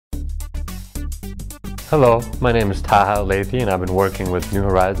Hello, my name is Taha Ellithy and I've been working with New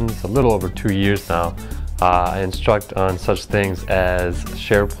Horizons a little over 2 years now. I instruct on such things as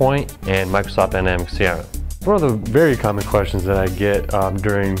SharePoint and Microsoft Dynamics CRM. One of the very common questions that I get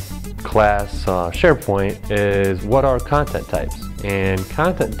during class SharePoint is what are content types? And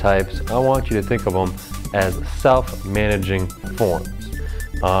content types, I want you to think of them as self-managing forms.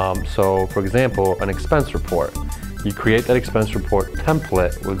 So for example, an expense report. You create that expense report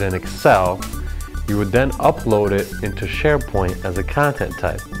template within Excel. You would then upload it into SharePoint as a content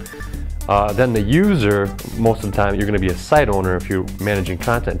type. Then the user, most of the time you're going to be a site owner if you're managing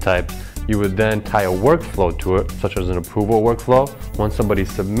content types, you would then tie a workflow to it, such as an approval workflow. Once somebody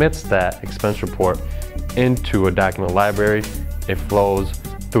submits that expense report into a document library, it flows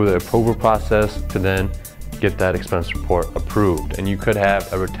through the approval process to then get that expense report approved. And you could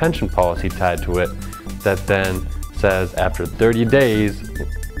have a retention policy tied to it that then says after 30 days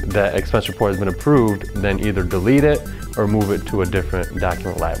that expense report has been approved, then either delete it or move it to a different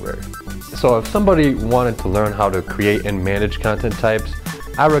document library. So if somebody wanted to learn how to create and manage content types,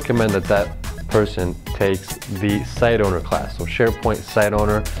 I recommend that person takes the site owner class. So SharePoint site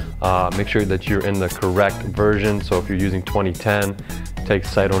owner, make sure that you're in the correct version. So if you're using 2010, take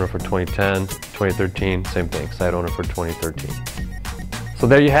site owner for 2010, 2013, same thing, site owner for 2013. So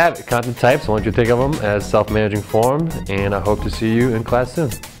there you have it, content types. I want you to think of them as self-managing forms, and I hope to see you in class soon.